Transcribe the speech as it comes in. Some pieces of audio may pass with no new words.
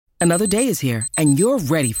Another day is here, and you're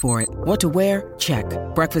ready for it. What to wear? Check.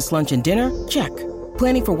 Breakfast, lunch, and dinner? Check.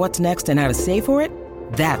 Planning for what's next and how to save for it?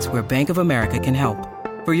 That's where Bank of America can help.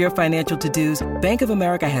 For your financial to-dos, Bank of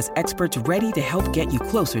America has experts ready to help get you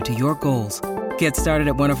closer to your goals. Get started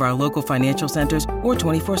at one of our local financial centers or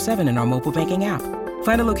 24/7 in our mobile banking app.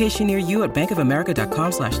 Find a location near you at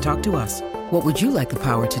bankofamerica.com/talktous. What would you like the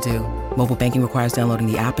power to do? Mobile banking requires downloading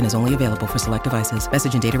the app and is only available for select devices.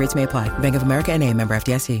 Message and data rates may apply. Bank of America N.A., member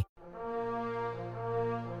FDIC.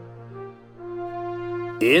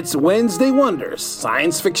 It's Wednesday Wonders,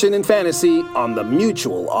 science fiction and fantasy on the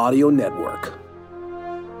Mutual Audio Network.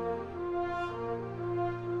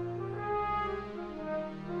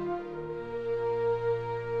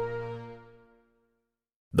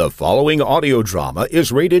 The following audio drama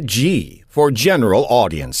is rated G for general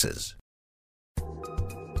audiences.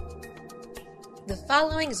 The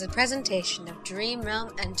following is a presentation of Dream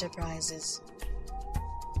Realm Enterprises.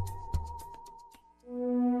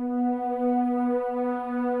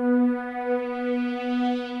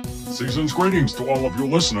 Season's greetings to all of you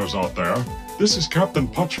listeners out there. This is Captain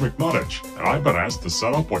Punch McNuttich, and I've been asked to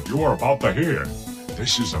set up what you are about to hear.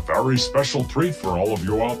 This is a very special treat for all of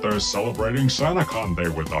you out there celebrating SantaCon Day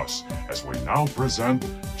with us, as we now present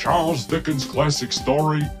Charles Dickens' classic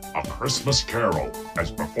story, A Christmas Carol, as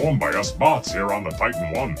performed by us bots here on the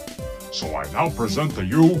Titan One. So I now present to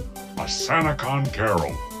you A SantaCon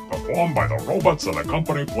Carol, performed by the robots of the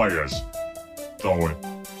company players. Though it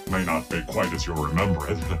may not be quite as you remember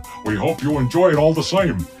it, we hope you enjoy it all the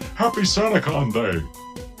same. Happy SantaCon Day!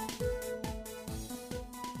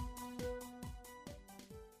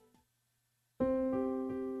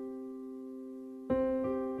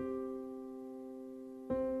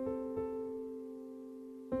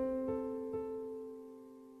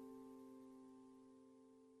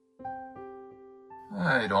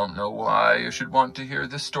 I don't know why you should want to hear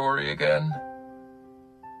this story again.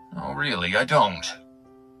 No, really, I don't.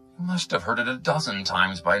 You must have heard it a dozen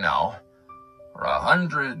times by now. Or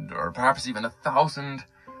 100, or perhaps even 1,000.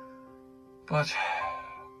 But,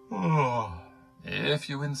 if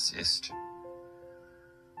you insist.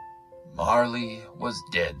 Marley was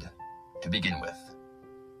dead, to begin with.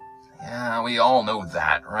 Yeah, we all know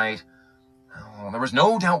that, right? Oh, there was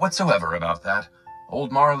no doubt whatsoever about that.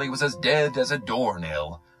 Old Marley was as dead as a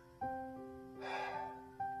doornail.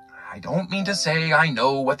 I don't mean to say I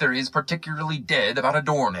know what there is particularly dead about a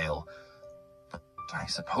doornail, but I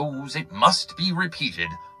suppose it must be repeated.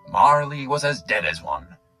 Marley was as dead as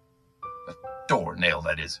one. A doornail,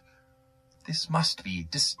 that is. This must be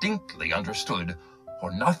distinctly understood, or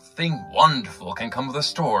nothing wonderful can come of the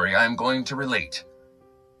story I am going to relate.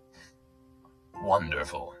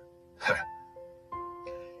 Wonderful.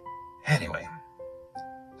 Anyway,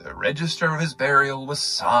 the register of his burial was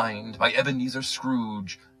signed by Ebenezer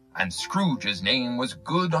Scrooge, and Scrooge's name was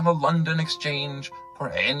good on the London Exchange for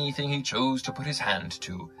anything he chose to put his hand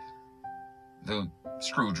to. Though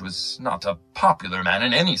Scrooge was not a popular man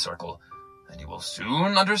in any circle, and you will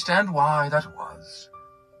soon understand why that was.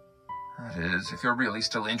 That is, if you're really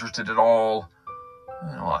still interested at all.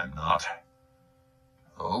 No, I'm not.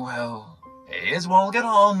 Oh well, may as well get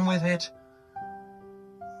on with it.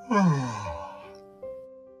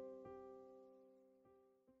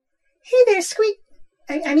 Hey there, Squeak.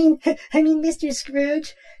 I mean, Mr.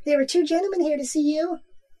 Scrooge. There were two gentlemen here to see you.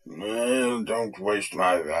 Well, don't waste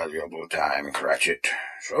my valuable time, Cratchit.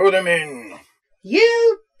 Show them in.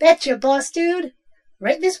 You betcha, boss dude.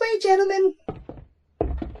 Right this way, gentlemen.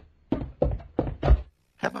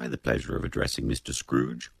 Have I the pleasure of addressing Mr.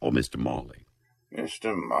 Scrooge or Mr. Marley?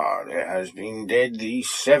 Mr. Marley has been dead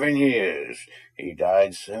these 7 years. He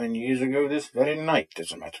died 7 years ago this very night,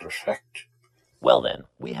 as a matter of fact. Well then,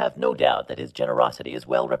 we have no doubt that his generosity is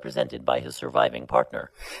well represented by his surviving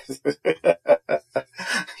partner.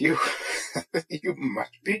 You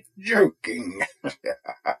must be joking.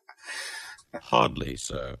 Hardly,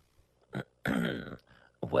 sir.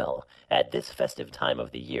 Well, at this festive time of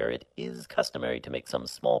the year, it is customary to make some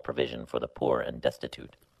small provision for the poor and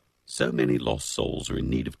destitute. So many lost souls are in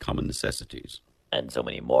need of common necessities. And so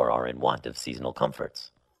many more are in want of seasonal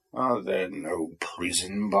comforts. Are there no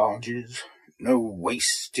prison barges? No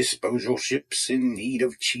waste disposal ships in need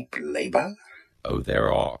of cheap labor? Oh,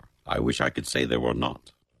 there are. I wish I could say there were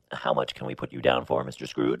not. How much can we put you down for, Mr.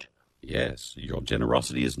 Scrooge? Yes, your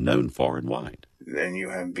generosity is known far and wide. Then you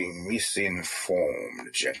have been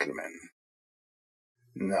misinformed, gentlemen.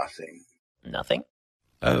 Nothing. Nothing?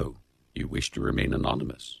 Oh, you wish to remain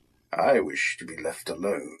anonymous. I wish to be left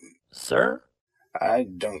alone. Sir? I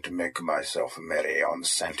don't make myself merry on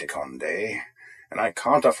SantaCon Day, and I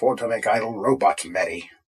can't afford to make idle robots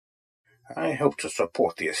merry. I hope to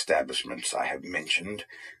support the establishments I have mentioned.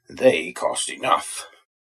 They cost enough.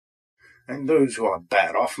 And those who are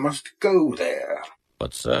bad off must go there.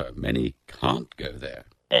 But, sir, many can't go there.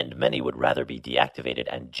 And many would rather be deactivated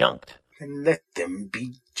and junked. Then let them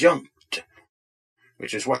be junked.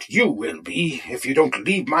 Which is what you will be if you don't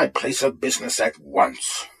leave my place of business at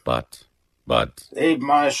once. But... Leave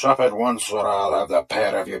my shop at once, or I'll have the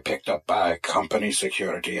pair of you picked up by company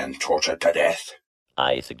security and tortured to death.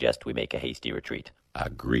 I suggest we make a hasty retreat.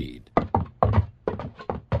 Agreed.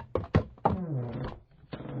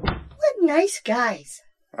 What nice guys.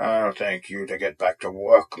 I'll thank you to get back to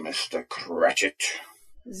work, Mr. Cratchit.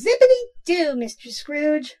 Zippity-doo, Mr.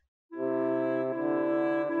 Scrooge.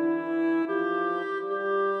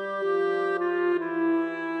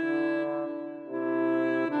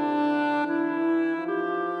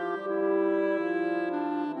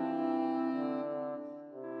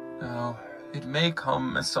 Now, it may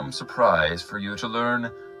come as some surprise for you to learn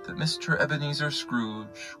that Mr. Ebenezer Scrooge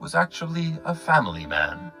was actually a family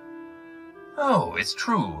man. Oh, it's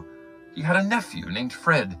true. He had a nephew named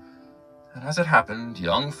Fred, and as it happened,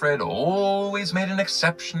 young Fred always made an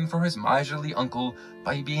exception for his miserly uncle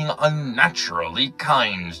by being unnaturally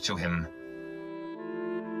kind to him.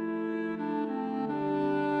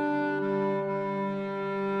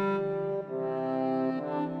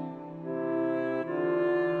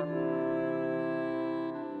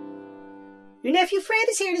 Your nephew Fred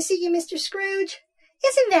is here to see you, Mr. Scrooge.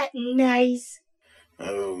 Isn't that nice?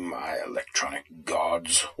 Oh, my electronic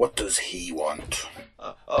gods. What does he want?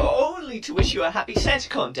 Only to wish you a happy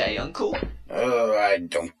SantaCon Day, Uncle. Oh, I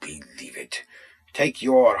don't believe it. Take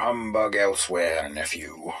your humbug elsewhere,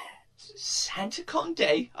 nephew. SantaCon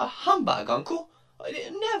Day? A humbug, Uncle?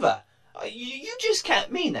 Never. You just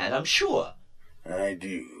can't mean that, I'm sure. I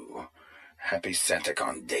do. Happy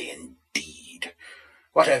SantaCon Day indeed.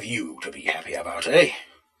 What have you to be happy about, eh?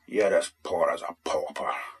 You're as poor as a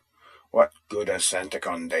pauper. What good has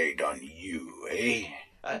SantaCon Day done you, eh?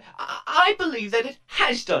 I believe that it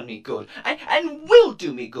has done me good, and will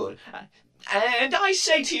do me good. And I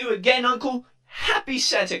say to you again, Uncle, happy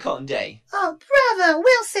SantaCon Day. Oh, bravo!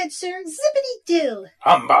 Well said, sir. Zippity-doo.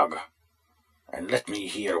 Humbug! And let me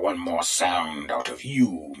hear one more sound out of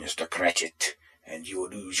you, Mr. Cratchit, and you'll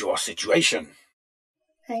lose your situation.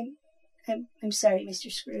 I'm sorry,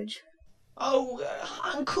 Mr. Scrooge. Oh,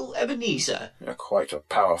 Uncle Ebenezer. You're quite a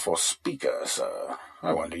powerful speaker, sir.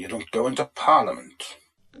 I wonder you don't go into Parliament.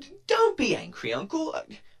 Don't be angry, Uncle.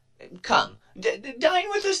 Come, dine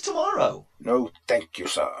with us tomorrow. No, thank you,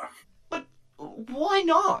 sir. But why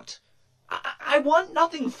not? I want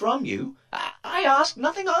nothing from you. I ask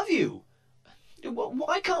nothing of you.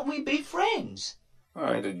 Why can't we be friends?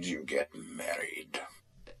 Why did you get married?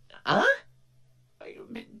 Huh?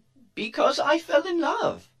 Because I fell in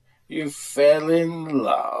love. You fell in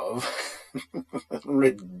love?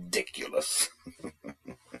 Ridiculous.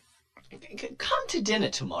 Come to dinner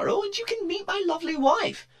tomorrow and you can meet my lovely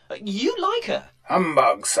wife. You like her.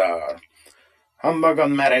 Humbug, sir. Humbug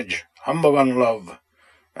on marriage, humbug on love,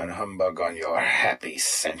 and humbug on your happy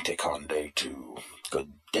SantaCon Day, too.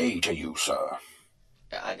 Good day to you, sir.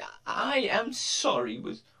 I am sorry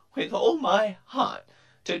with all my heart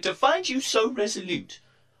to find you so resolute.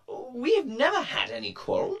 We have never had any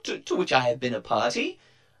quarrel to which I have been a party,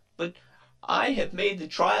 but I have made the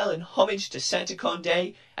trial in homage to SantaCon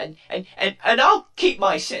Day, and I'll keep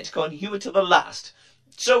my SantaCon humor to the last.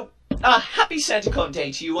 So, a happy SantaCon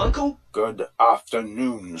Day to you, Uncle. Good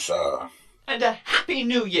afternoon, sir. And a happy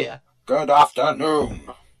New Year. Good afternoon.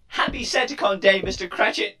 Happy SantaCon Day, Mr.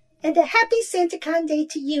 Cratchit. And a happy SantaCon Day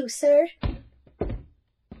to you, sir.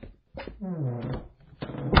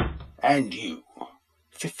 And you.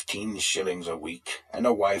 15 shillings a week, and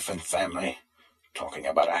a wife and family. Talking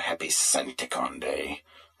about a happy SantaCon Day.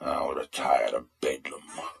 I'll retire to Bedlam.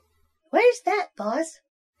 Where's that, boss?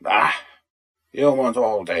 You'll want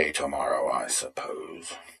all day tomorrow, I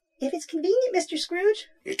suppose. If it's convenient, Mr. Scrooge.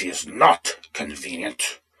 It is not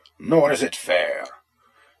convenient, nor is it fair.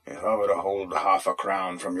 If I were to hold half a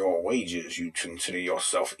crown from your wages, you'd consider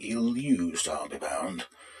yourself ill-used, I'll be bound.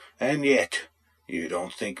 And yet, you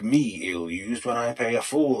don't think me ill-used when I pay a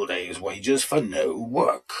full day's wages for no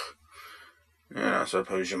work. I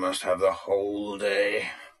suppose you must have the whole day.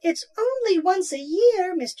 It's only once a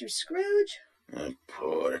year, Mr. Scrooge. A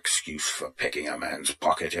poor excuse for picking a man's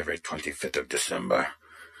pocket every 25th of December,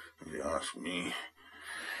 if you ask me.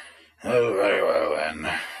 Oh, very well, then.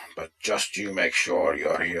 But just you make sure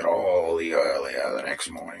you're here all the earlier the next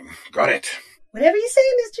morning. Got it? Whatever you say,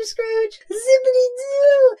 Mr. Scrooge.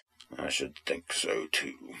 Zippity-doo! I should think so,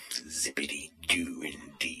 too. Zippity-doo,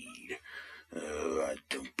 indeed. Oh, I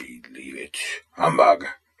don't believe it. Humbug!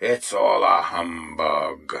 It's all a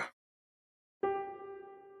humbug.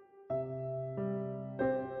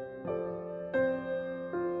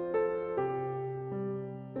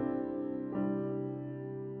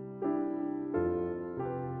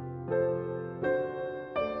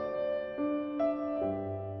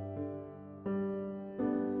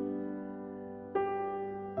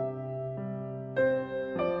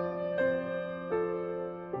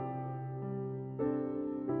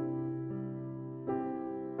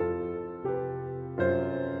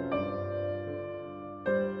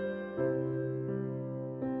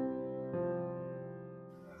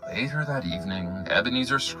 Later that evening,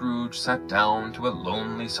 Ebenezer Scrooge sat down to a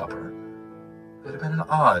lonely supper. It had been an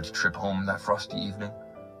odd trip home that frosty evening.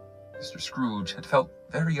 Mr. Scrooge had felt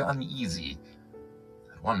very uneasy.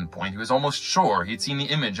 At one point, he was almost sure he'd seen the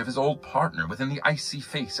image of his old partner within the icy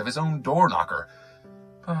face of his own door-knocker,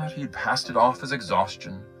 but he'd passed it off as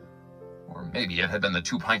exhaustion. Or maybe it had been the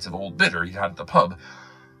 2 pints of old bitter he'd had at the pub.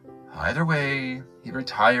 Either way, he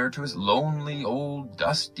retired to his lonely, old,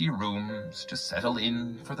 dusty rooms to settle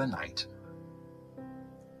in for the night.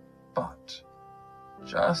 But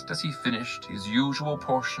just as he finished his usual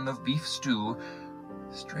portion of beef stew,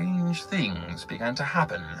 strange things began to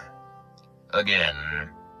happen. Again.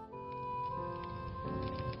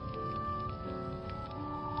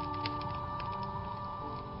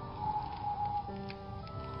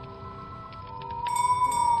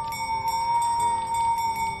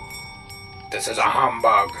 This is a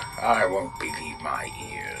humbug. I won't believe my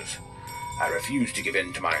ears. I refuse to give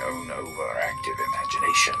in to my own overactive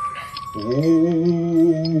imagination.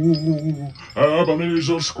 Oh,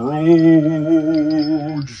 Ebenezer Scrooge!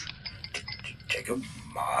 Jacob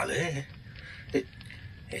Marley? It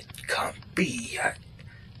can't be.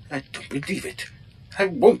 I don't believe it. I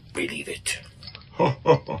won't believe it.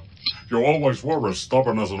 You always were as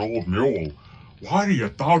stubborn as an old mule. Why do you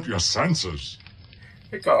doubt your senses?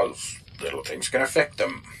 Because little things can affect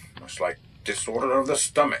them, much like disorder of the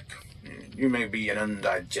stomach. You may be an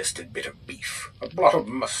undigested bit of beef, a blot of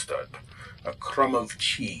mustard, a crumb of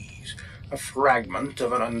cheese, a fragment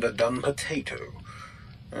of an underdone potato.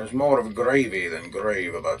 There's more of gravy than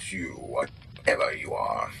grave about you, whatever you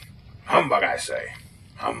are. Humbug, I say.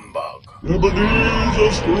 Humbug.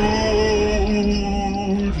 Ebenezer Scrooge!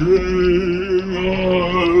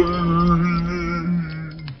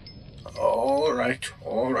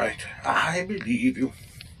 All right. I believe you.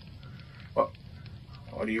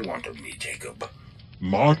 What do you want of me, Jacob?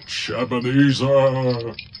 Much,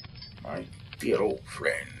 Ebenezer. My dear old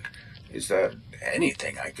friend, is there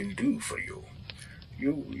anything I can do for you?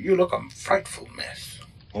 You look a frightful mess.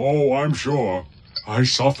 Oh, I'm sure. I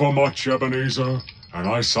suffer much, Ebenezer, and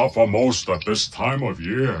I suffer most at this time of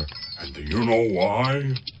year. And do you know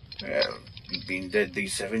why? Well, you've been dead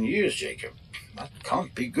these 7 years, Jacob. That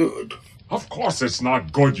can't be good. Of course it's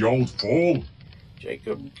not good, you old fool.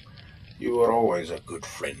 Jacob, you were always a good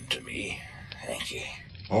friend to me. Thank you.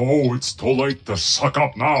 Oh, it's too late to suck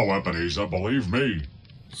up now, Ebenezer, believe me.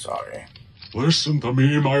 Sorry. Listen to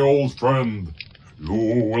me, my old friend. You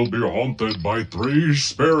will be haunted by 3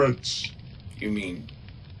 spirits. You mean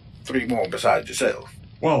 3 more besides yourself?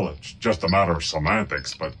 Well, it's just a matter of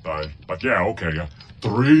semantics, but yeah, okay.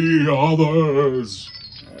 3 others.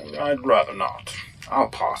 I'd rather not. I'll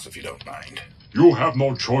pass if you don't mind. You have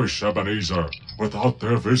no choice, Ebenezer. Without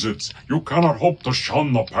their visits, you cannot hope to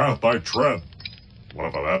shun the path I tread.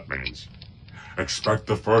 Whatever that means. Expect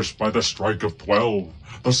the first by the strike of 12,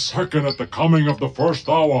 the second at the coming of the first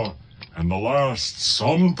hour, and the last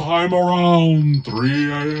sometime around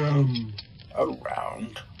 3 a.m.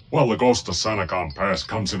 Around? Well, the ghost of Senegon Pass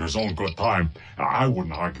comes in his own good time. I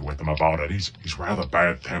wouldn't argue with him about it. He's rather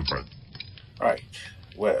bad-tempered. Right.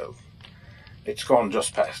 Well, it's gone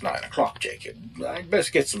just past 9 o'clock, Jacob. I'd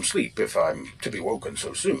best get some sleep if I'm to be woken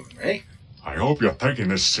so soon, eh? I hope you're taking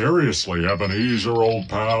this seriously, Ebenezer, old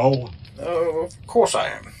pal. Oh, of course I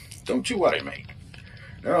am. Don't you worry, mate.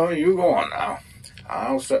 No, you go on now.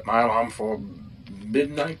 I'll set my alarm for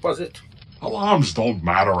midnight, was it? Alarms don't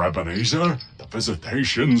matter, Ebenezer. The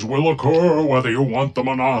visitations will occur whether you want them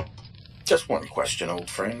or not. Just one question, old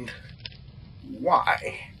friend.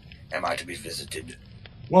 Why am I to be visited?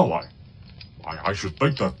 Well, I should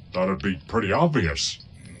think that'd be pretty obvious.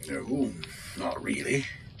 No, not really.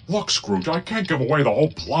 Look, Scrooge, I can't give away the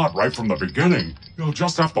whole plot right from the beginning. You'll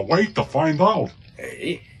just have to wait to find out.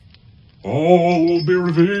 Hey? All will be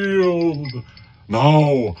revealed.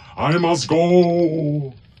 Now, I must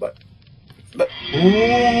go. But...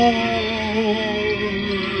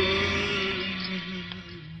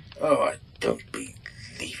 Oh, I don't believe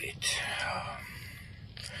it.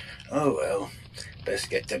 Oh well, best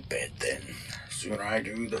get to bed then. Sooner I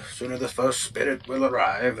do, the sooner the first spirit will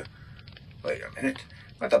arrive. Wait a minute.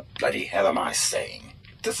 What the bloody hell am I saying?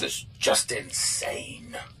 This is just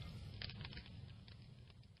insane.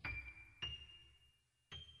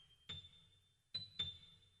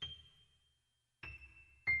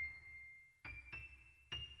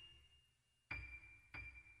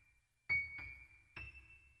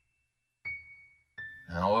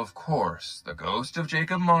 Now, of course, the ghost of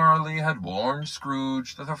Jacob Marley had warned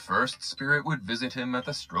Scrooge that the first spirit would visit him at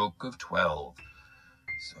the stroke of 12.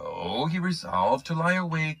 So he resolved to lie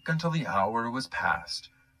awake until the hour was past.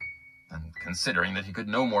 And considering that he could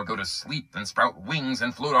no more go to sleep than sprout wings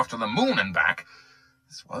and float off to the moon and back,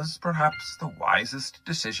 this was perhaps the wisest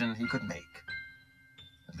decision he could make.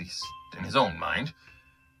 At least in his own mind.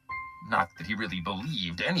 Not that he really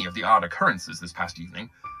believed any of the odd occurrences this past evening.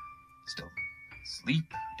 Still, sleep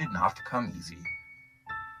did not come easy.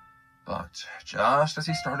 But just as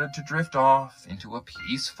he started to drift off into a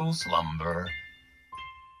peaceful slumber,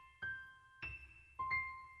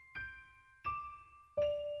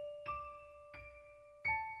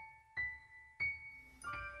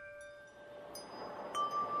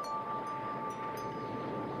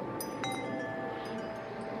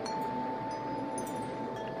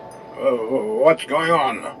 what's going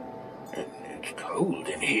on? It's cold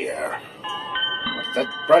in here. What's that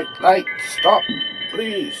bright light? Stop!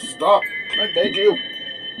 Please, stop! I beg you.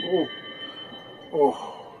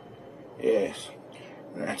 Oh, yes.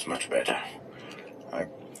 That's much better.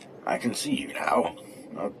 I can see you now.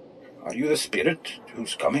 Are you the spirit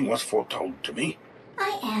whose coming was foretold to me?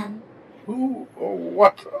 I am. Who or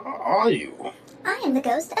what are you? I am the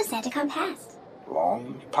ghost of Santicon Past.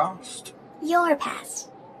 Long past? Your past.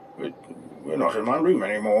 We're not in my room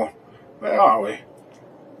anymore. Where are we?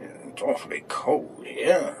 It's awfully cold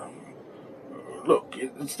here. Look,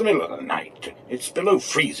 it's the middle of the night. It's below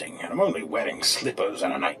freezing, and I'm only wearing slippers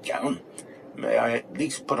and a nightgown. May I at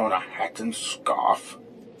least put on a hat and scarf?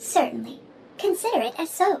 Certainly. Consider it as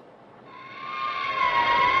so.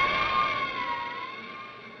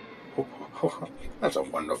 That's a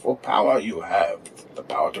wonderful power you have, the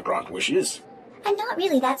power to grant wishes. I'm not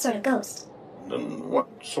really that sort of ghost. Then what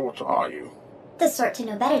sort are you? The sort to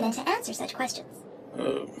know better than to answer such questions.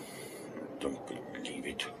 Don't believe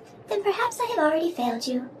it. Then perhaps I have already failed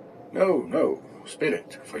you. No,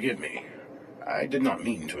 Spirit, forgive me. I did not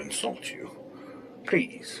mean to insult you.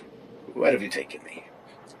 Please, where have you taken me?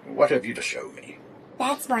 What have you to show me?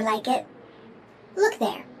 That's more like it. Look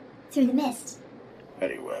there, through the mist.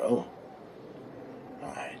 Very well.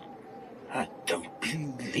 I don't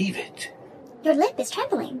believe it. Your lip is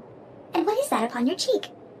trembling. And what is that upon your cheek?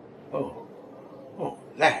 Oh,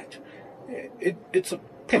 that. It's a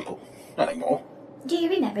pimple, nothing more. Do you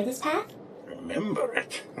remember this path? Remember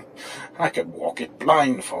it? I could walk it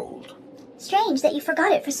blindfold. Strange that you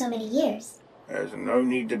forgot it for so many years. There's no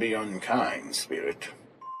need to be unkind, Spirit.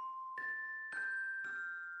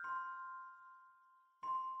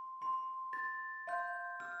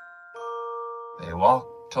 they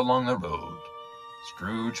walked along the road.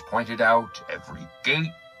 Scrooge pointed out every gate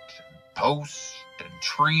and post and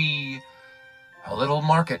tree. A little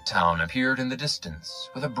market town appeared in the distance,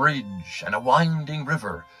 with a bridge and a winding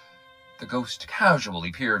river. The ghost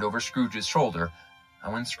casually peered over Scrooge's shoulder,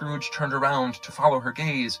 and when Scrooge turned around to follow her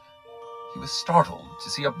gaze, he was startled to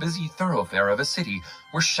see a busy thoroughfare of a city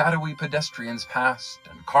where shadowy pedestrians passed,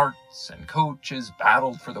 and carts and coaches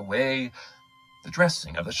battled for the way. The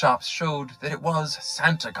dressing of the shops showed that it was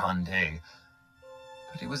Santicon Day.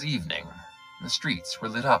 But it was evening, and the streets were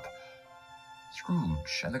lit up.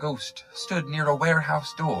 Scrooge and the ghost stood near a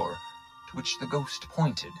warehouse door, to which the ghost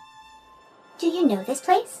pointed. Do you know this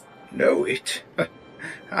place? Know it?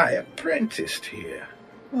 I apprenticed here.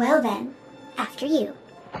 Well then, after you.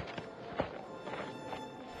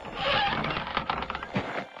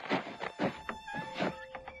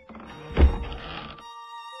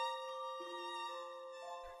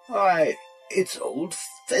 Why, it's old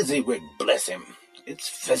Fezziwig, bless him. It's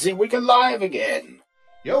Fezziwig alive again.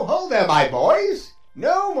 Yo ho there, my boys.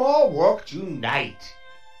 No more work tonight.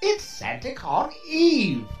 It's Santicon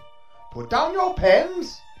Eve. Put down your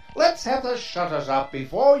pens. Let's have the shutters up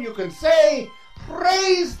before you can say,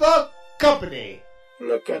 praise the company.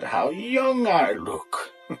 Look at how young I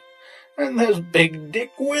look. And there's Big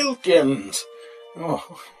Dick Wilkins.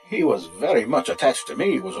 Oh, he was very much attached to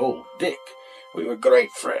me, was old Dick. We were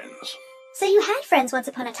great friends. So you had friends once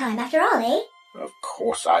upon a time, after all, eh? Of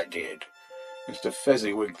course I did. Mr.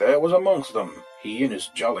 Fezziwig there was amongst them, he and his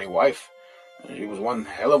jolly wife. She was one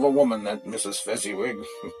hell of a woman, that Mrs. Fezziwig.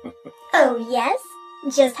 Oh, yes?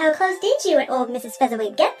 Just how close did you and old Mrs.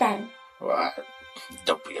 Fezziwig get then? What?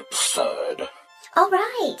 Don't be absurd. All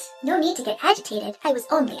right. No need to get agitated. I was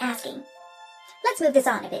only asking. Let's move this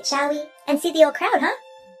on a bit, shall we? And see the old crowd, huh?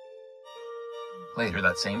 Later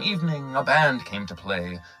that same evening, a band came to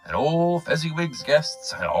play, and old Fezziwig's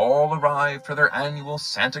guests had all arrived for their annual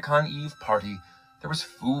SantaCon Eve party. There was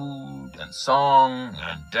food and song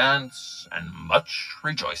and dance and much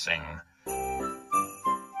rejoicing.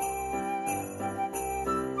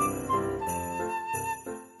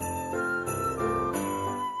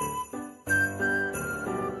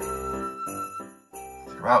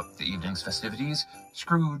 Throughout the evening's festivities,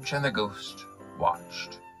 Scrooge and the Ghost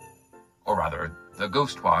watched. Or rather, the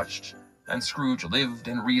Ghost watched, and Scrooge lived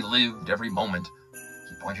and relived every moment.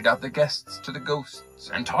 He pointed out the guests to the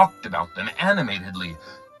ghosts and talked about them animatedly.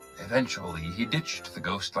 Eventually, he ditched the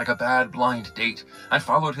Ghost like a bad blind date and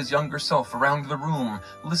followed his younger self around the room,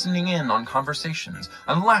 listening in on conversations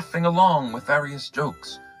and laughing along with various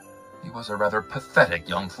jokes. He was a rather pathetic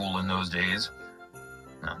young fool in those days.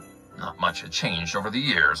 No, not much had changed over the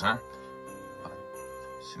years, huh? But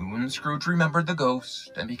soon Scrooge remembered the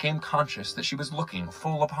Ghost and became conscious that she was looking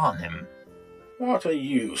full upon him. What are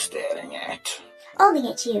you staring at?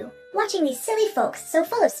 Only at you, watching these silly folks so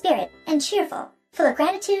full of spirit and cheerful, full of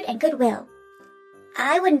gratitude and goodwill.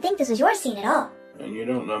 I wouldn't think this was your scene at all. And you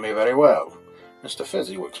don't know me very well. Mr.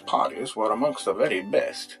 Fezziwig's parties were amongst the very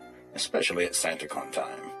best, especially at SantaCon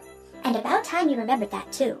time. And about time you remembered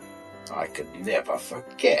that, too. I could never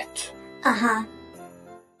forget. Uh-huh.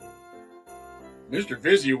 Mr.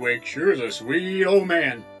 Fezziwig sure is a sweet old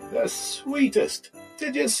man. The sweetest.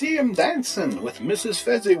 Did you see him dancing with Mrs.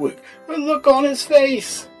 Fezziwig? The look on his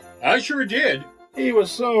face. I sure did. He was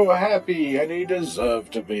so happy, and he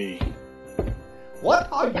deserved to be. What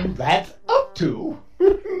are you lads up to?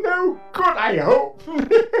 No good, I hope.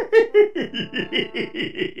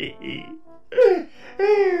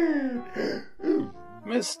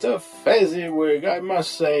 Mr. Fezziwig, I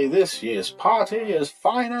must say this year's party is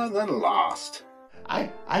finer than last. I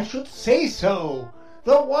should say so.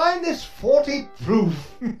 The wine is 40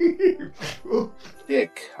 proof.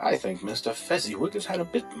 Dick, I think Mr. Fezziwig has had a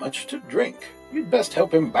bit much to drink. You'd best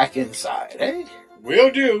help him back inside, eh? Will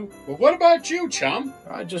do. But what about you, chum?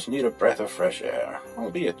 I just need a breath of fresh air,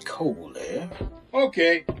 albeit cold air.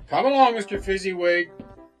 Okay, come along, Mr. Fezziwig.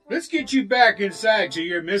 Let's get you back inside to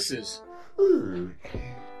your missus.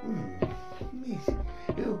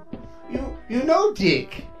 You know,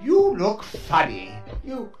 Dick, you look funny.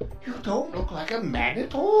 You don't look like a man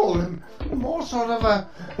at all. More sort of an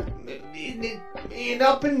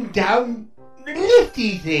up and down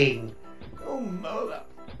lifty thing.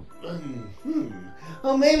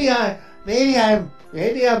 Oh, maybe I'm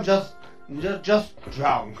just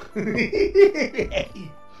drunk.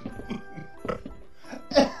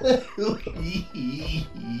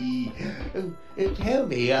 Tell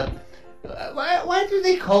me, why do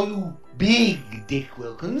they call you Big Dick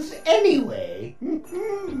Wilkins anyway?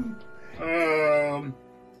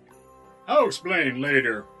 I'll explain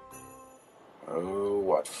later. Oh,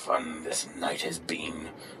 what fun this night has been.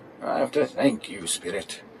 I have to thank you,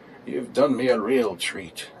 Spirit. You've done me a real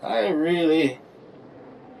treat. You've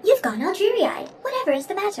gone all dreary-eyed. Whatever is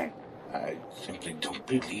the matter? I simply don't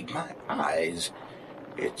believe my eyes.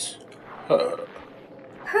 It's her.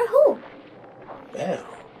 Her who? Belle.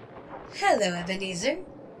 Hello, Ebenezer.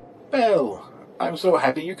 Belle, I'm so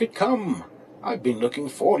happy you could come. I've been looking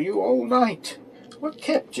for you all night. What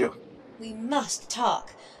kept you? We must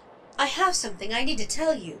talk. I have something I need to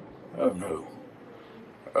tell you. Oh, no.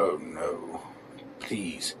 Oh, no.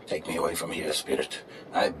 Please, take me away from here, Spirit.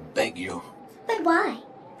 I beg you. But why?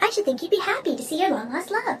 I should think you'd be happy to see your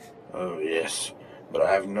long-lost love. Oh, yes. But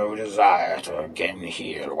I have no desire to again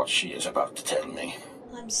hear what she is about to tell me.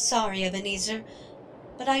 I'm sorry, Ebenezer,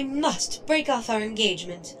 but I must break off our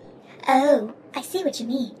engagement. Oh, I see what you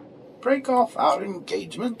mean. Break off our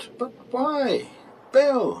engagement? But why?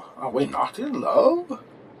 Belle, are we not in love?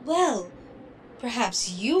 Well,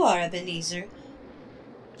 perhaps you are, Ebenezer.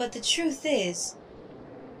 But the truth is,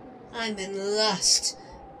 I'm in lust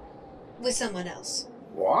with someone else.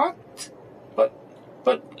 What? But,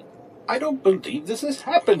 I don't believe this is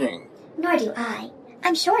happening. Nor do I.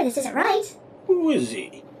 I'm sure this isn't right. Who is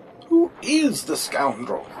he? Who is the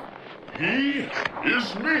scoundrel? He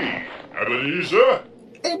is me, Ebenezer.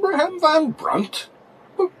 Abraham Van Brunt?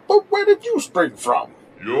 But where did you spring from?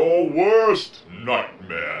 Your worst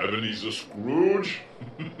nightmare, Ebenezer Scrooge.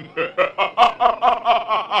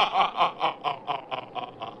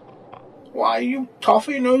 Why, you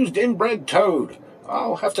toffee-nosed inbred toad.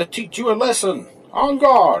 I'll have to teach you a lesson. On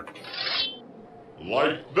guard.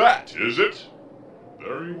 Like that, is it?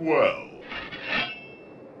 Very well.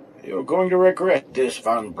 You're going to regret this,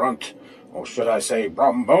 Van Brunt. Or should I say,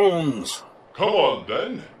 Brombones? Come on,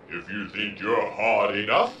 then, if you think you're hard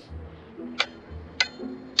enough.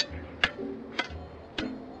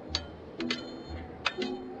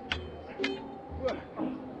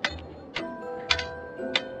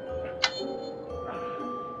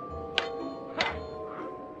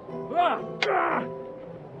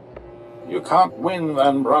 You can't win,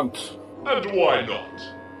 Van Brunt. And why not?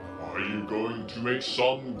 Are you going to make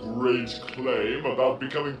some great claim about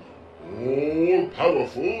becoming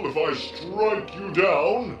all-powerful if I strike you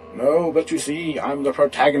down? No, but you see, I'm the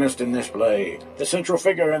protagonist in this play, the central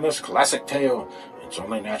figure in this classic tale. It's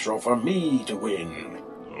only natural for me to win.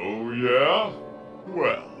 Oh, yeah?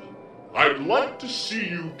 Well, I'd like to see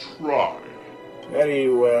you try. Very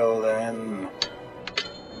well, then.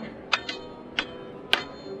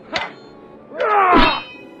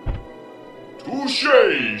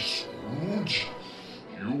 Touché, Scrooge.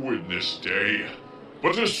 You win this day.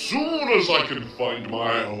 But as soon as I can find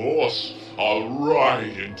my horse, I'll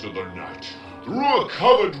ride into the night, through a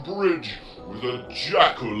covered bridge, with a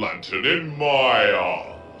jack-o'-lantern in my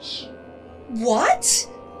arms. What?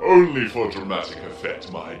 Only for dramatic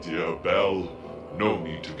effect, my dear Belle. No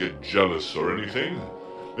need to get jealous or anything.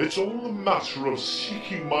 It's all a matter of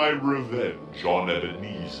seeking my revenge on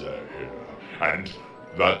Ebenezer here, and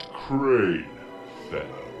that Crane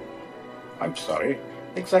fellow. I'm sorry.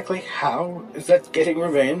 Exactly how is that getting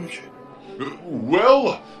revenge?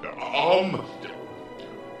 Well,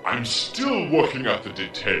 I'm still working out the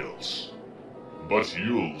details. But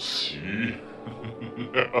you'll see.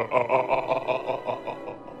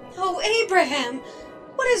 Oh, Abraham!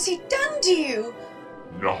 What has he done to you?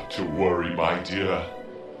 Not to worry, my dear.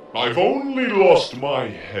 I've only lost my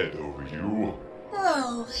head over you.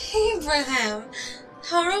 Oh, Abraham!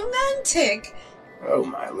 How romantic! Oh,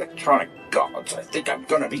 my electronic gods, I think I'm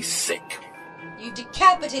gonna be sick. You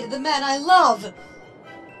decapitated the man I love!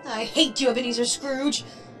 I hate you, Ebenezer Scrooge,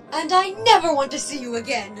 and I never want to see you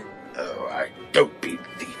again! Oh, I don't believe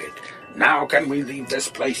it. Now can we leave this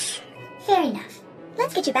place? Fair enough.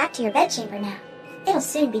 Let's get you back to your bedchamber now. It'll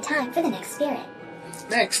soon be time for the next spirit.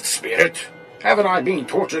 Next spirit? Haven't I been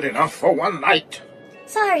tortured enough for one night?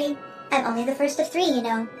 Sorry, I'm only the first of 3, you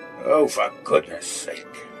know. Oh, for goodness sake.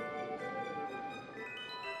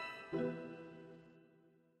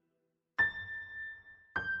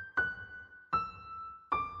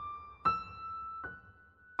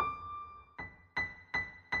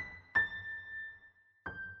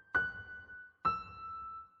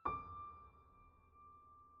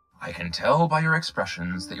 I can tell by your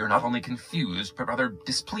expressions that you're not only confused, but rather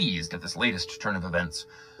displeased at this latest turn of events.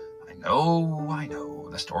 I know,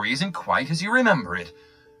 the story isn't quite as you remember it,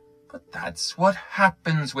 but that's what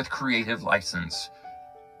happens with creative license.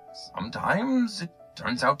 Sometimes it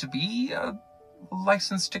turns out to be a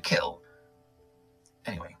license to kill.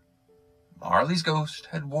 Anyway, Marley's ghost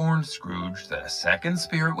had warned Scrooge that a second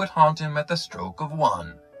spirit would haunt him at the stroke of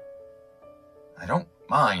 1. I don't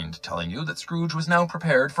mind telling you that Scrooge was now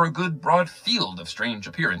prepared for a good broad field of strange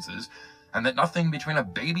appearances, and that nothing between a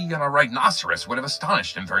baby and a rhinoceros would have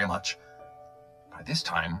astonished him very much. By this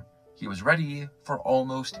time, he was ready for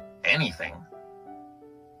almost anything.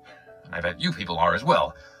 And I bet you people are as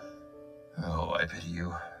well. Oh, I pity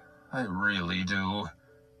you. I really do.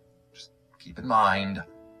 Just keep in mind,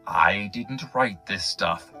 I didn't write this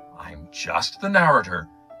stuff. I'm just the narrator,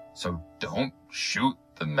 so don't shoot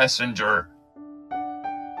the messenger.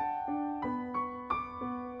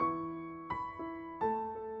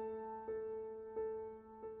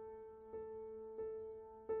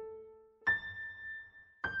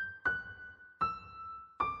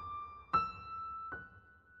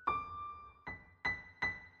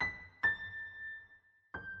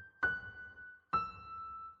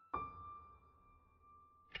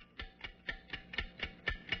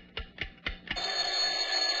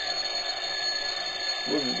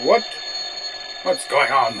 What? What's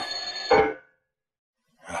going on?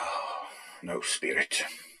 Oh, no spirit.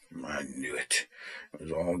 I knew it. It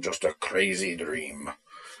was all just a crazy dream.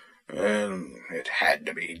 Well, it had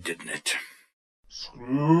to be, didn't it?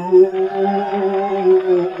 Scrooge!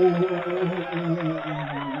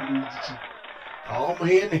 Come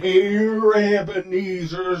in here,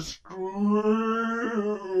 Ebenezer Scrooge!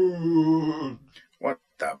 What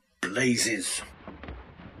the blazes?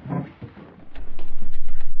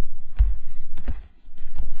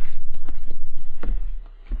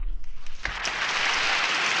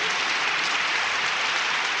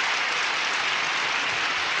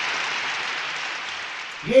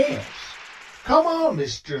 Yes. Come on,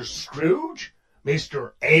 Mr. Scrooge.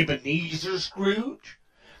 Mr. Ebenezer Scrooge.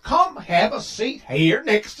 Come have a seat here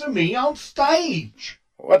next to me on stage.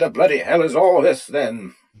 What the bloody hell is all this,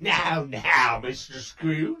 then? Now, Mr.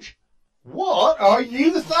 Scrooge. What are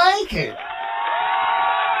you thinking?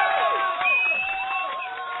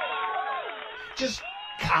 Just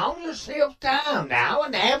calm yourself down now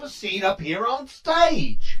and have a seat up here on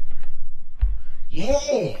stage.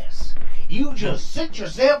 Yes, you just sit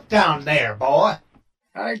yourself down there, boy.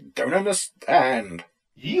 I don't understand.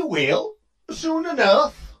 You will, soon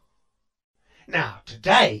enough. Now,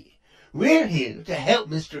 today, we're here to help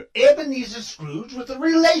Mr. Ebenezer Scrooge with the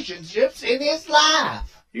relationships in his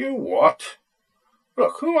life. You what?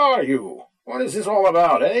 Look, who are you? What is this all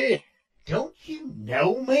about, eh? Don't you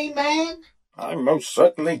know me, man? I most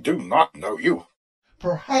certainly do not know you.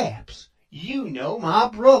 Perhaps you know my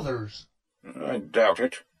brothers. I doubt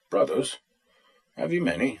it. Brothers? Have you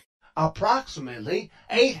many? Approximately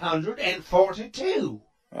 842.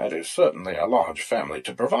 That is certainly a large family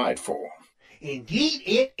to provide for. Indeed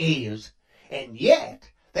it is, and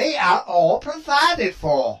yet they are all provided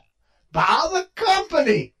for by the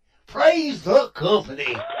company. Praise the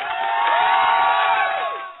company.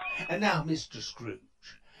 And now, Mr. Scrooge,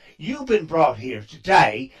 you've been brought here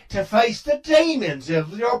today to face the demons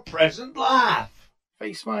of your present life.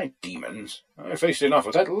 Face my demons? I faced enough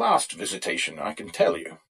of that last visitation, I can tell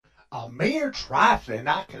you. A mere trifling,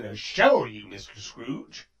 I can assure you, Mr.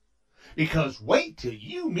 Scrooge. Because wait till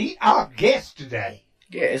you meet our guests today.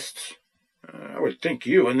 Guests? I would think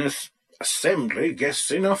you and this assembly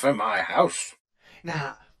guests enough in my house.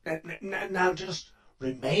 Now just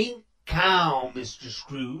remain calm, Mr.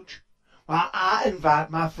 Scrooge, while I invite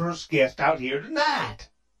my first guest out here tonight.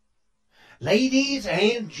 Ladies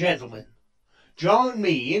and gentlemen, join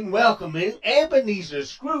me in welcoming Ebenezer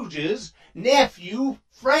Scrooge's nephew,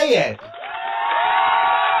 Fred.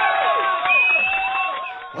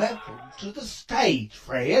 Welcome to the stage,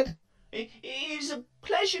 Fred. It is a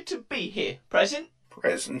pleasure to be here, Present.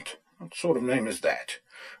 Present? What sort of name is that?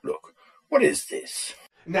 Look, what is this?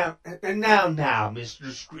 Now,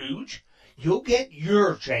 Mr. Scrooge, you'll get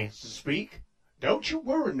your chance to speak. Don't you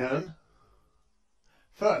worry none.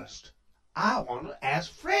 First, I want to ask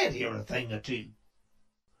Fred here a thing or two.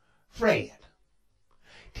 Fred,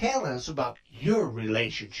 tell us about your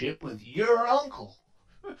relationship with your uncle.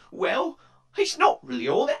 Well, he's not really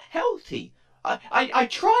all that healthy. I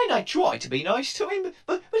try to be nice to him,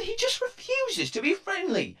 but he just refuses to be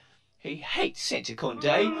friendly. He hates Santa Conde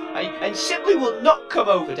and simply will not come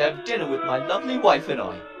over to have dinner with my lovely wife and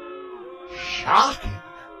I. Shocking.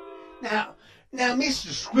 Now, Mr.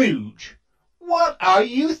 Scrooge, what are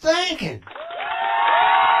you thinking?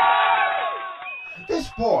 This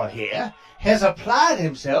boy here has applied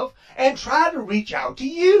himself and tried to reach out to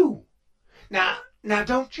you. Now,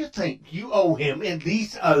 don't you think you owe him at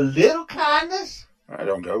least a little kindness? I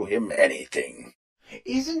don't owe him anything.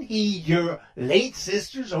 Isn't he your late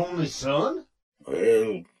sister's only son?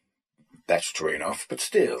 Well, that's true enough, but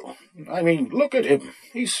still. I mean, look at him.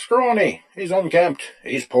 He's scrawny, he's unkempt,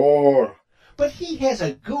 he's poor. But he has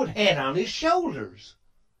a good head on his shoulders.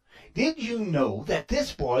 Did you know that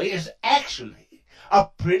this boy is actually a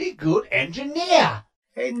pretty good engineer?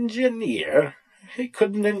 Engineer? He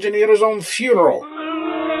couldn't engineer his own funeral.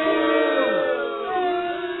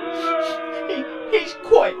 He's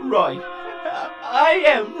quite right. I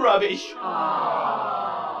am rubbish.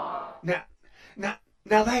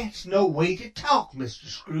 Now that's no way to talk, Mr.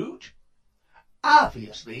 Scrooge.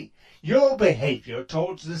 Obviously, your behavior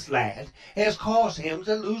towards this lad has caused him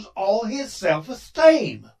to lose all his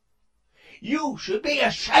self-esteem. You should be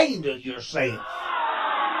ashamed of yourself.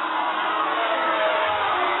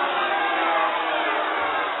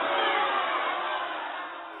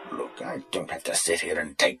 Look, I don't have to sit here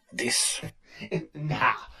and take this.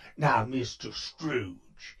 Now, Mr.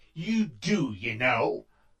 Scrooge, you do, you know.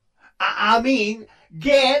 I mean,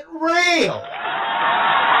 get real.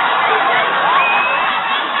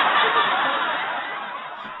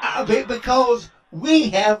 Because we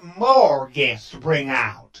have more guests to bring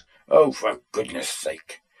out. Oh, for goodness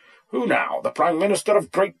sake. Who now? The Prime Minister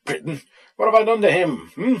of Great Britain? What have I done to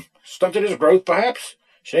him? Stunted his growth, perhaps?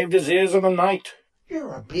 Shaved his ears in the night?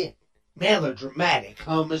 You're a bit melodramatic,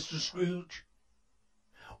 huh, Mr. Scrooge?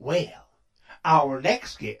 Well, our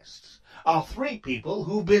next guests are three people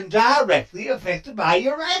who've been directly affected by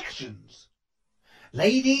your actions.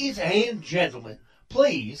 Ladies and gentlemen,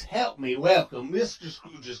 please help me welcome Mr.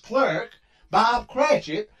 Scrooge's clerk, Bob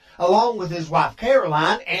Cratchit, along with his wife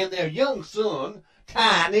Caroline and their young son,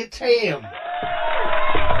 Tiny Tim.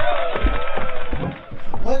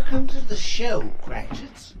 Welcome to the show,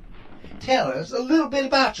 Cratchits. tell us a little bit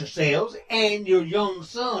about yourselves and your young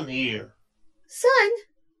son here? Son?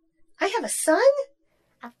 I have a son?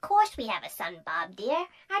 Of course we have a son, Bob, dear.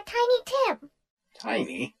 Our Tiny Tim.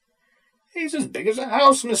 Tiny? He's as big as a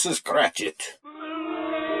house, Mrs. Cratchit.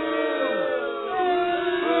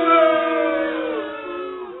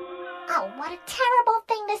 Oh, what a terrible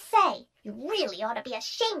thing to say. You really ought to be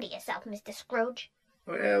ashamed of yourself, Mr. Scrooge.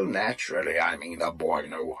 Well, naturally, I mean the boy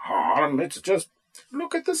no harm. It's just,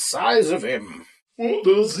 look at the size of him. What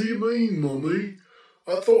does he mean, Mummy?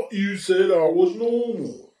 I thought you said I was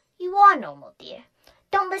normal. You are normal, dear.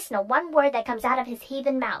 Don't listen to one word that comes out of his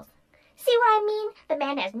heathen mouth. See what I mean? The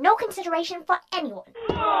man has no consideration for anyone.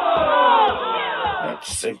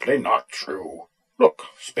 That's simply not true. Look,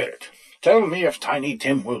 Spirit, tell me if Tiny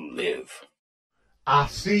Tim will live. I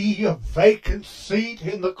see a vacant seat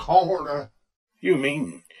in the corner. You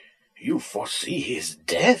mean you foresee his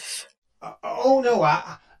death? Oh, no,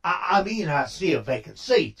 I mean I see a vacant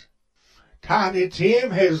seat. Tiny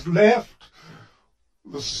Tim has left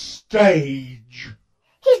the stage.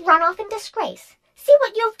 He's run off in disgrace. See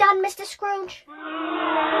what you've done, Mr. Scrooge?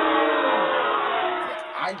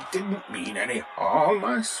 I didn't mean any harm,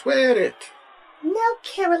 I swear it. Now,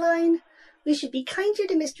 Caroline, we should be kinder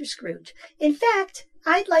to Mr. Scrooge. In fact,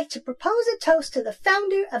 I'd like to propose a toast to the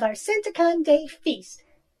founder of our SantaCon Day feast.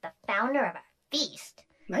 The founder of our feast?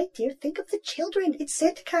 My dear, think of the children. It's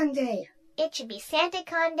SantaCon Day. It should be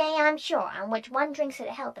SantaCon Day, I'm sure, on which one drinks to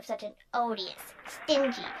the health of such an odious,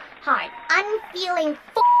 stingy, hard, unfeeling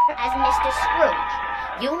as Mr.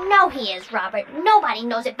 Scrooge. You know he is, Robert. Nobody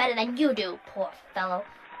knows it better than you do, poor fellow.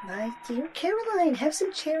 My dear Caroline, have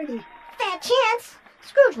some charity. Fair chance.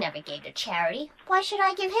 Scrooge never gave to charity. Why should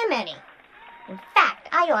I give him any? In fact,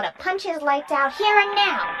 I ought to punch his lights out here and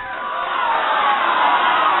now.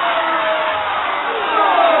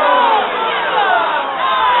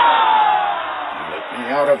 Let me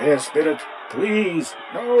out of here, Spirit. Please.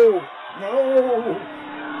 No. No.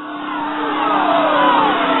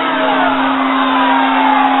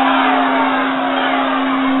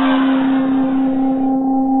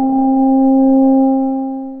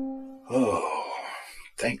 Oh,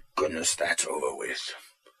 thank goodness that's over with.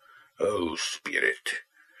 Oh, Spirit,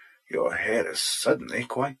 your hair is suddenly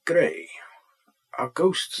quite grey. Are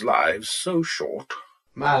ghosts' lives so short?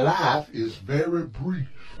 My life is very brief.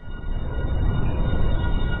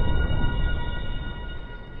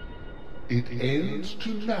 It ends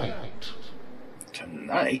tonight.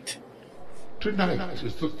 Tonight? Tonight,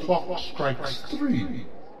 as the clock strikes 3.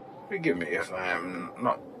 Forgive me if I am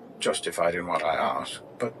not justified in what I ask,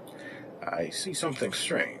 but I see something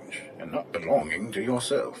strange and not belonging to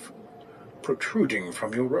yourself, protruding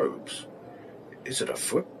from your robes. Is it a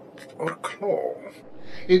foot or a claw?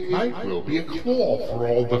 It might well be a claw for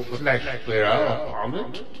all the flesh there upon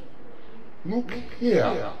it. Look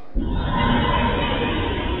here.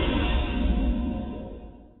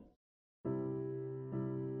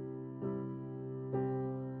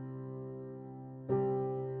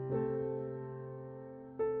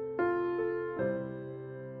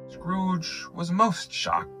 Scrooge was most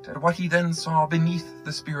shocked at what he then saw beneath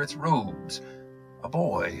the spirit's robes. A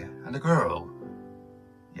boy and a girl.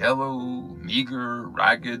 Yellow, meager,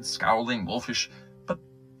 ragged, scowling, wolfish, but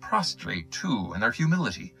prostrate, too, in their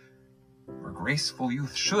humility. Where graceful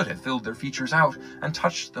youth should have filled their features out and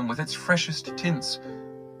touched them with its freshest tints.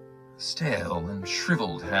 A stale and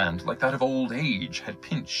shriveled hand, like that of old age, had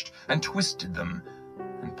pinched and twisted them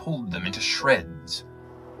and pulled them into shreds.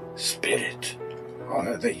 Spirit,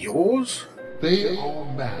 are they yours? They are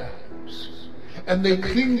man's, and they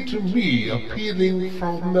cling to me, appealing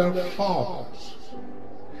from their fathers.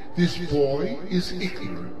 This boy is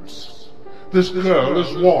ignorance. This girl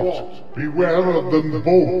is want. Beware of them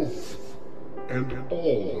both, and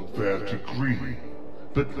all of their degree.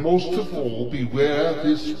 But most of all, beware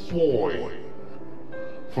this boy.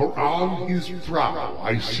 For on his brow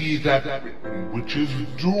I see that written which is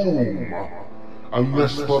doom,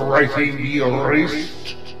 unless the writing be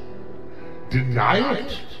erased. Deny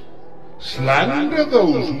it. Slander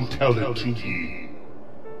those who tell it to ye.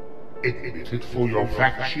 Admit it for your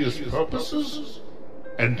factious purposes,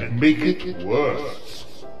 and make it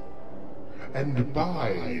worse. And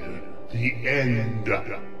bide the end.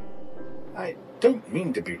 I don't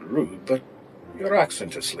mean to be rude, but your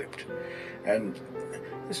accent has slipped, and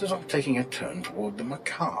this is all taking a turn toward the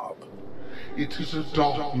macabre. It is a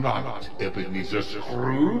dark night, Ebenezer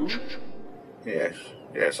Scrooge.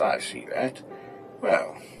 Yes, I see that.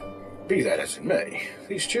 Well, be that as it may,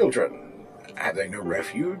 these children, have they no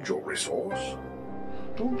refuge or resource?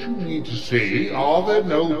 Don't you mean to say, are there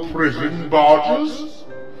no prison barges?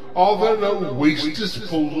 Are there no waste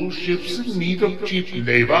disposal ships in need of cheap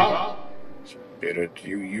labor? Spirit,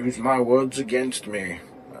 you use my words against me.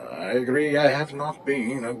 I agree I have not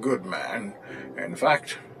been a good man. In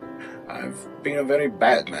fact, I've been a very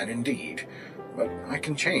bad man indeed. But I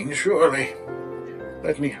can change, surely.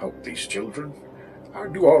 Let me help these children.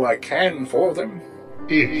 I'll do all I can for them.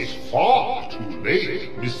 It's far too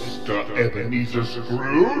late, Mr. Ebenezer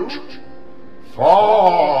Scrooge.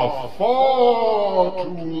 Far, far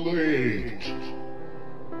too late.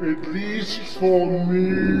 At least for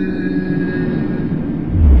me.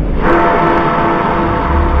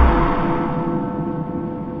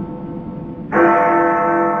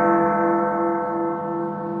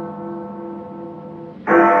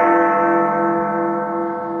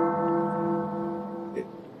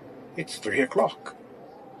 It's 3 o'clock.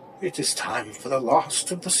 It is time for the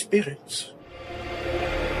last of the spirits.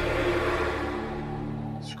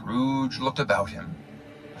 Scrooge looked about him.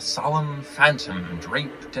 A solemn phantom,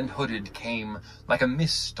 draped and hooded, came like a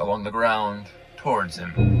mist along the ground towards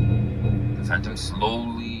him. The phantom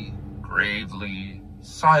slowly, gravely,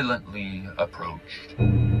 silently approached.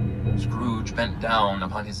 Scrooge bent down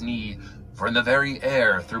upon his knee, for in the very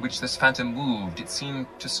air through which this phantom moved, it seemed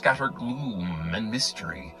to scatter gloom and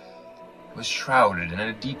mystery. It was shrouded in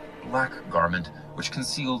a deep black garment which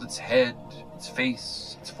concealed its head, its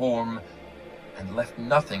face, its form, and left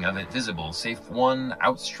nothing of it visible save one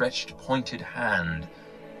outstretched pointed hand.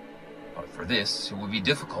 But for this, it would be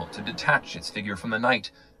difficult to detach its figure from the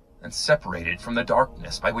night and separate it from the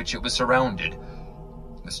darkness by which it was surrounded.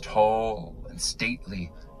 It was tall and stately,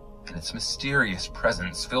 and its mysterious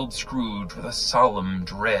presence filled Scrooge with a solemn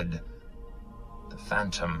dread. The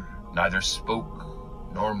phantom neither spoke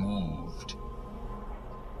nor moved.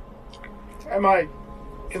 Am I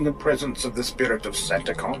in the presence of the spirit of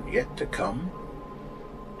SantaCon yet to come?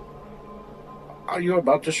 Are you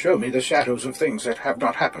about to show me the shadows of things that have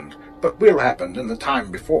not happened, but will happen in the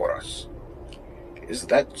time before us? Is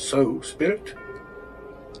that so, Spirit?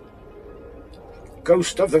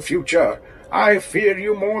 Ghost of the future, I fear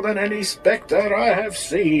you more than any spectre I have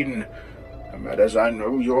seen. But as I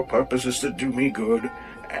know your purpose is to do me good,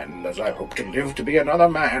 and as I hope to live to be another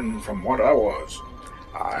man from what I was,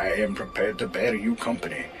 I am prepared to bear you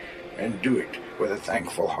company, and do it with a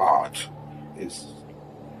thankful heart. Is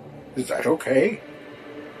that okay?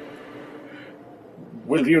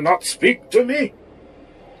 Will you not speak to me?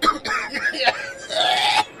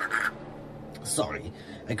 Sorry,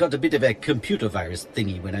 I got a bit of a computer virus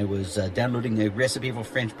thingy when I was downloading a recipe for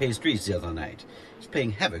French pastries the other night. It's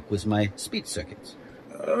playing havoc with my speech circuits.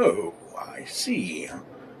 Oh, I see.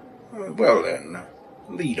 Well then,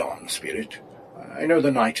 lead on, Spirit. I know the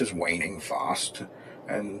night is waning fast,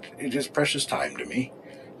 and it is precious time to me,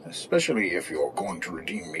 especially if you're going to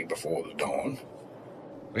redeem me before the dawn.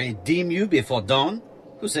 Redeem you before dawn?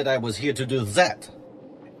 Who said I was here to do that?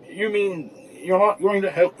 You mean you're not going to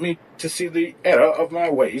help me to see the error of my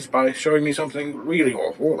ways by showing me something really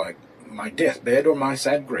awful, like my deathbed or my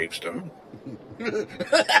sad gravestone?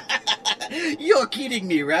 You're kidding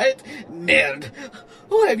me, right? Merde.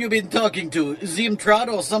 Who have you been talking to? Zimtrod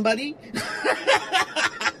or somebody?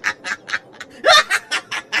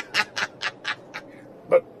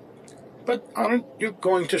 But aren't you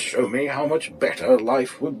going to show me how much better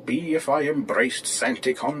life would be if I embraced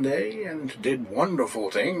Santiconde and did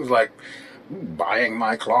wonderful things like buying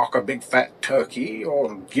my clerk a big fat turkey,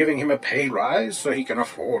 or giving him a pay rise so he can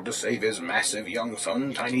afford to save his massive young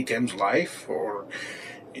son Tiny Tim's life, or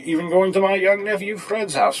even going to my young nephew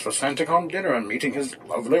Fred's house for SantaCon dinner and meeting his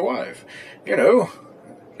lovely wife? You know,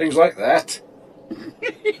 things like that.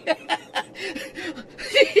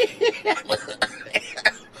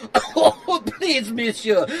 Oh, please,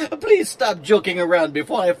 monsieur, please stop joking around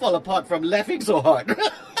before I fall apart from laughing so hard.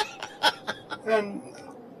 And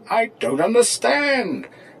I don't understand.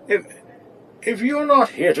 If you're not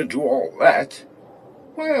here to do all that,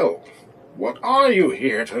 well, what are you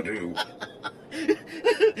here to do?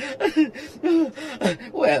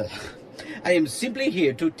 Well, I am simply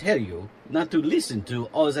here to tell you not to listen to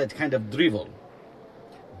all that kind of drivel.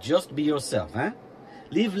 Just be yourself, huh?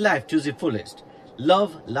 Live life to the fullest.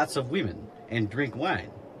 Love lots of women and drink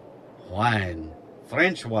wine. Wine.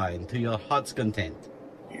 French wine to your heart's content.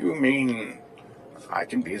 You mean I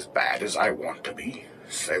can be as bad as I want to be?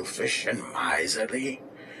 Selfish and miserly?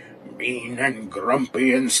 Mean and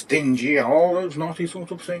grumpy and stingy and all those naughty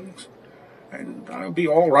sort of things? And I'll be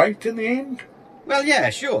all right in the end? Well, yeah,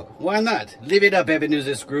 sure. Why not? Live it up,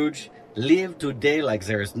 Ebenezer Scrooge. Live today like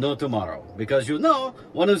there is no tomorrow. Because you know,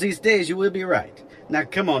 one of these days you will be right. Now,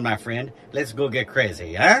 come on, my friend. Let's go get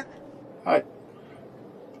crazy, huh? I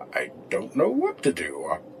don't know what to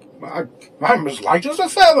do. I'm as light as a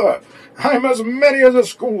feather. I'm as merry as a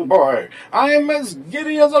schoolboy. I'm as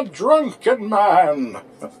giddy as a drunken man.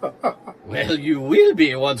 Well, you will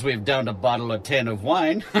be once we've downed a bottle or 10 of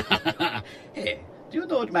wine. Hey, do you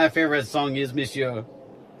know what my favorite song is, monsieur?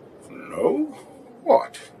 No?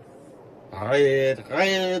 What? Red,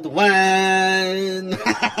 red wine.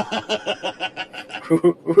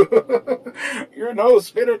 You know,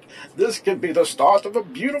 Spirit, this could be the start of a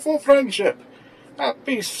beautiful friendship.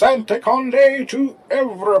 Happy Santa Conde to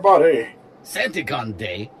everybody. Santa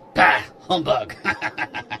Conde? Bah, humbug.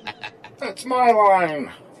 That's my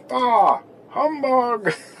line. Ah,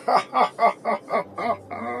 humbug.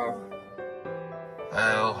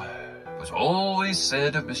 Well, it was always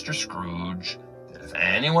said of Mr. Scrooge that if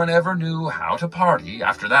anyone ever knew how to party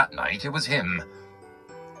after that night, it was him.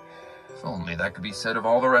 If only that could be said of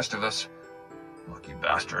all the rest of us. Lucky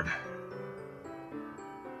bastard.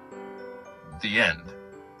 The end.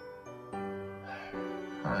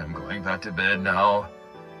 I'm going back to bed now.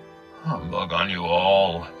 Humbug on you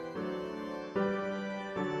all.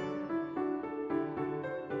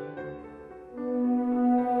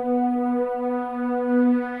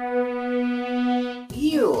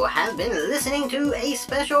 You have been listening to a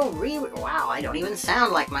special Wow, I don't even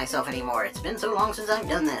sound like myself anymore. It's been so long since I've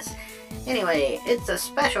done this. Anyway, it's a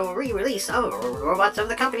special re-release of Robots of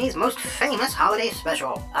the Company's most famous holiday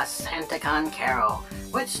special, A SantaCon Carol,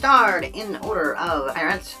 which starred, in order of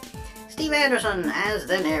appearance, Steve Anderson as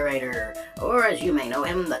the narrator, or as you may know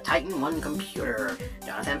him, the Titan One computer,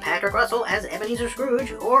 Jonathan Patrick Russell as Ebenezer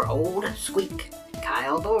Scrooge, or Old Squeak,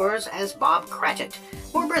 Kyle Bors as Bob Cratchit,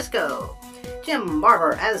 or Briscoe, Jim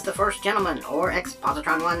Barber as the First Gentleman, or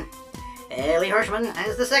Expositron 1, Ellie Hirschman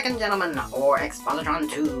as the Second Gentleman, or Expositron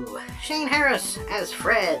 2, Shane Harris as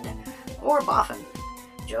Fred, or Boffin,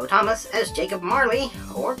 Joe Thomas as Jacob Marley,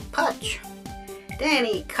 or Putch,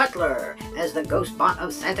 Danny Cutler as the Ghostbot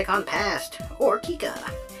of SantaCon Past, or Kika,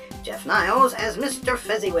 Jeff Niles as Mr.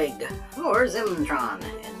 Fezziwig, or Zimtron,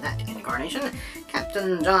 in that incarnation,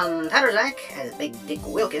 Captain John Tatterzak as Big Dick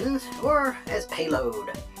Wilkins, or as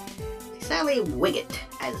Payload, Sally Wiggett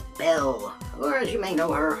as Belle, or as you may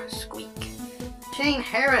know her, Squeak, Shane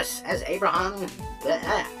Harris as Abraham,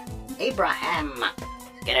 get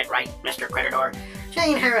it right, Mr. Creditor,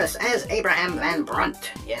 Shane Harris as Abraham Van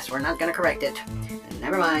Brunt, yes, we're not gonna correct it,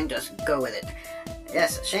 never mind, just go with it,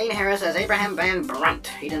 yes, Shane Harris as Abraham Van Brunt,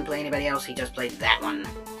 he didn't play anybody else, he just played that one.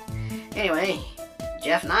 Anyway,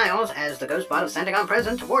 Jeff Niles as the Ghostbot of SantaCon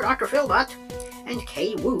Present, or Dr. Philbot, and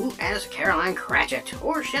Kay Wu as Caroline Cratchit,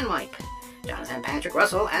 or Shinwipe, Jonathan Patrick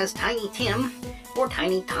Russell as Tiny Tim, or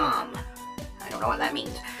Tiny Tom. I don't know what that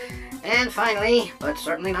means. And finally, but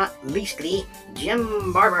certainly not leastly,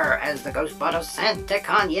 Jim Barber as the Ghostbot of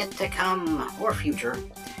SantaCon Yet to Come, or Future,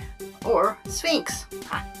 or Sphinx.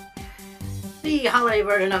 The holiday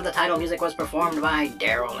version of the title music was performed by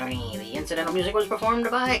Daryl Looney. The incidental music was performed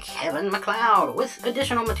by Kevin MacLeod, with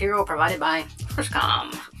additional material provided by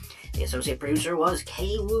FirstCom. The associate producer was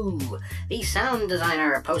Kay Wu. The sound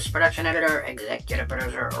designer, post-production editor, executive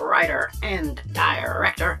producer, writer, and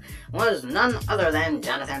director was none other than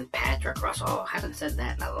Jonathan Patrick Russell. Haven't said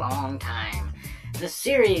that in a long time. The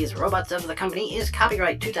series, Robots of the Company, is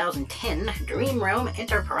copyright 2010 Dream Realm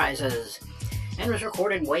Enterprises, and was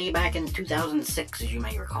recorded way back in 2006, as you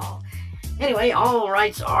may recall. Anyway, all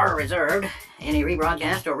rights are reserved. Any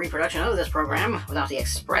rebroadcast or reproduction of this program without the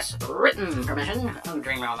express written permission of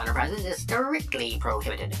Dream Realm Enterprises is strictly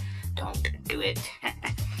prohibited. Don't do it.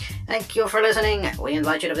 Thank you for listening. We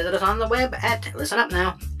invite you to visit us on the web at, listen up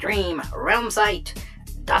now,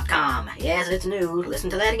 DreamRealmSite.com. Yes, it's new.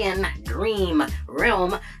 Listen to that again.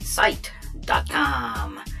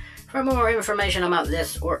 DreamRealmSite.com. For more information about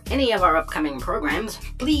this or any of our upcoming programs,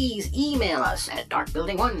 please email us at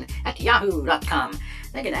darkbuilding1@yahoo.com.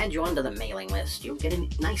 They can add you onto the mailing list. You'll get a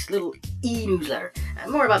nice little e-newsletter.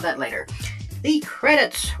 More about that later. The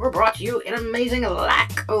credits were brought to you in amazing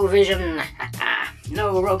lack-o-vision.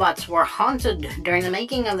 No robots were haunted during the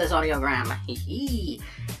making of this audiogram.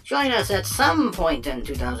 Join us at some point in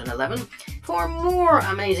 2011 for more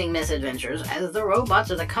amazing misadventures as the robots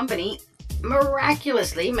of the company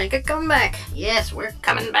miraculously make a comeback. Yes, we're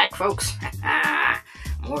coming back, folks.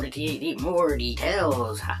 More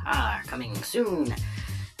details coming soon.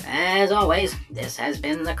 As always, this has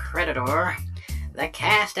been The Creditor. The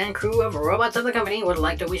cast and crew of Robots of the Company would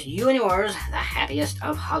like to wish you and yours the happiest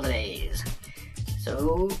of holidays.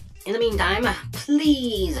 So, in the meantime,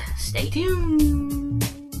 please stay tuned.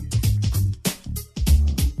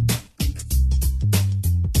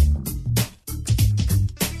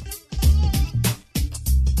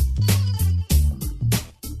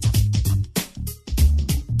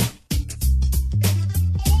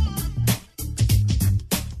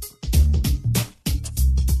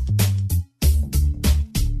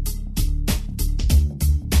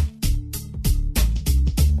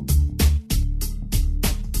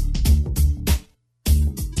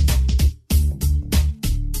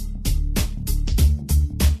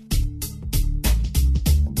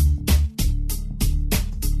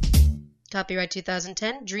 Copyright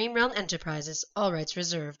 2010, Dream Realm Enterprises. All rights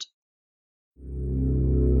reserved.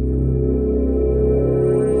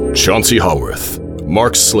 Chauncey Haworth,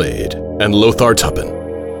 Mark Slade, and Lothar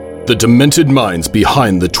Tuppen, the demented minds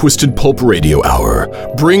behind the Twisted Pulp Radio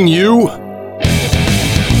Hour, bring you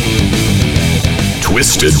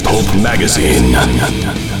Twisted Pulp Magazine.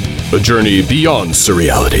 A journey beyond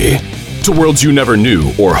surreality to worlds you never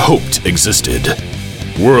knew or hoped existed.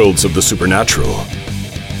 Worlds of the supernatural.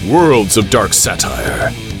 Worlds of dark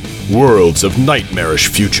satire. Worlds of nightmarish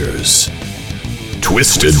futures.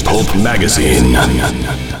 Twisted Pulp Magazine.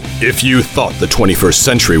 If you thought the 21st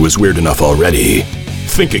century was weird enough already,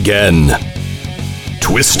 think again.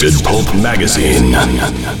 Twisted Pulp Magazine.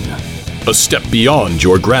 A step beyond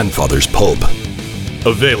your grandfather's pulp.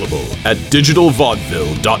 Available at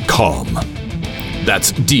digitalvaudeville.com.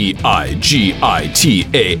 That's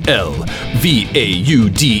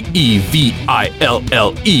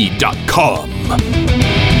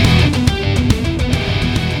DIGITALVAUDEVILLE.com.